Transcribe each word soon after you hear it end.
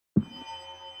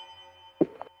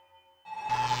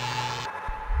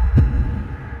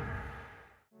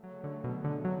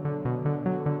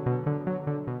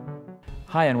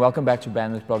Hi and welcome back to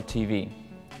Bandwidth Blog TV.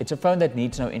 It's a phone that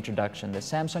needs no introduction, the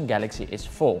Samsung Galaxy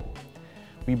S4.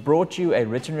 We brought you a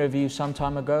written review some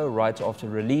time ago, right after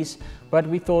release, but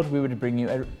we thought we would bring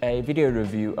you a video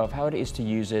review of how it is to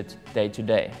use it day to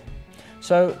day.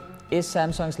 So, is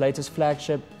Samsung's latest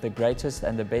flagship the greatest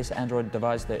and the best Android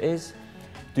device there is?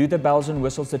 Do the bells and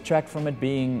whistles detract from it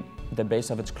being the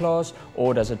best of its class,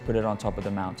 or does it put it on top of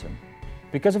the mountain?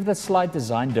 Because of the slight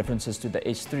design differences to the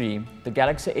S3, the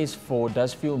Galaxy S4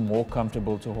 does feel more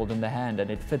comfortable to hold in the hand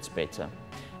and it fits better.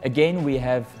 Again, we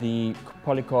have the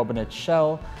polycarbonate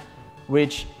shell,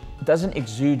 which doesn't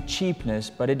exude cheapness,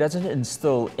 but it doesn't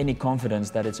instill any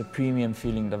confidence that it's a premium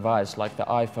feeling device like the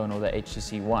iPhone or the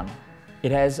HTC One.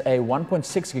 It has a 1.6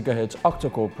 GHz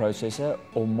octa-core processor,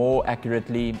 or more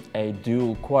accurately, a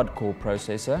dual quad-core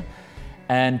processor,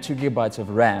 and 2 GB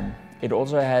of RAM. It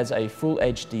also has a Full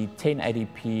HD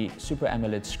 1080p Super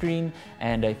AMOLED screen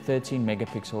and a 13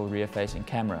 megapixel rear-facing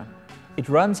camera. It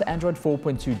runs Android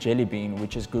 4.2 Jelly Bean,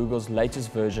 which is Google's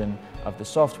latest version of the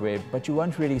software, but you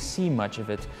won't really see much of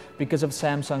it because of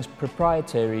Samsung's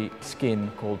proprietary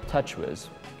skin called TouchWiz.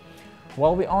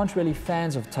 While we aren't really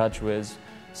fans of TouchWiz,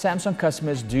 Samsung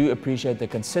customers do appreciate the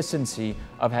consistency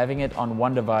of having it on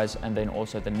one device and then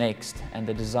also the next, and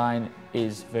the design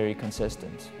is very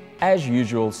consistent. As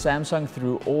usual, Samsung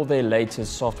threw all their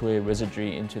latest software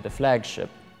wizardry into the flagship.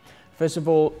 First of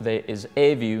all, there is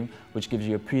AirView, which gives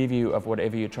you a preview of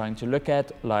whatever you're trying to look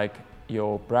at, like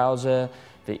your browser,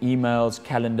 the emails,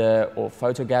 calendar, or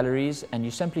photo galleries, and you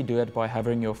simply do it by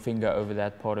hovering your finger over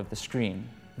that part of the screen.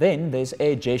 Then there's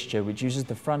Air Gesture, which uses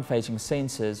the front-facing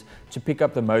sensors to pick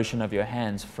up the motion of your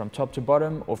hands from top to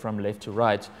bottom or from left to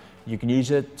right. You can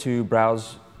use it to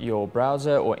browse your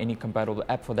browser or any compatible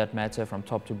app for that matter from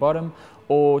top to bottom,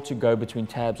 or to go between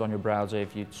tabs on your browser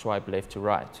if you swipe left to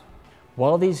right.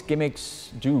 While these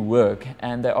gimmicks do work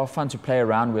and they are fun to play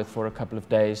around with for a couple of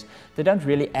days, they don't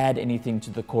really add anything to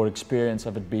the core experience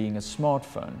of it being a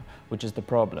smartphone, which is the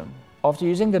problem. After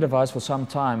using the device for some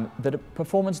time, the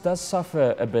performance does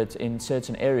suffer a bit in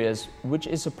certain areas, which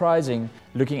is surprising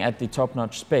looking at the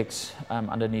top-notch specs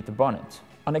underneath the bonnet.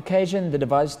 On occasion, the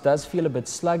device does feel a bit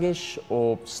sluggish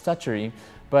or stuttery,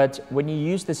 but when you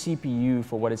use the CPU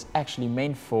for what it's actually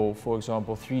meant for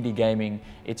example 3D gaming,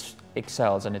 it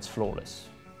excels and it's flawless.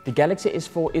 The Galaxy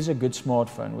S4 is a good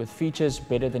smartphone with features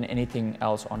better than anything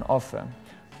else on offer,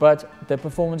 but the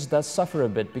performance does suffer a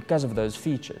bit because of those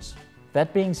features.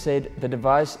 That being said, the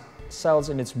device sells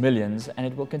in its millions and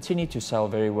it will continue to sell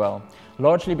very well,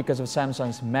 largely because of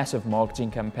Samsung's massive marketing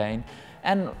campaign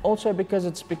and also because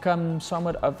it's become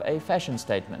somewhat of a fashion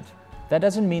statement. That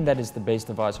doesn't mean that it's the best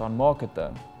device on market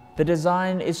though. The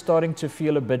design is starting to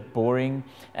feel a bit boring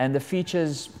and the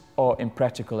features are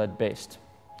impractical at best.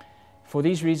 For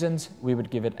these reasons, we would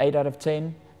give it 8 out of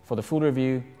 10. For the full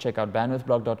review, check out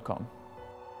bandwidthblog.com.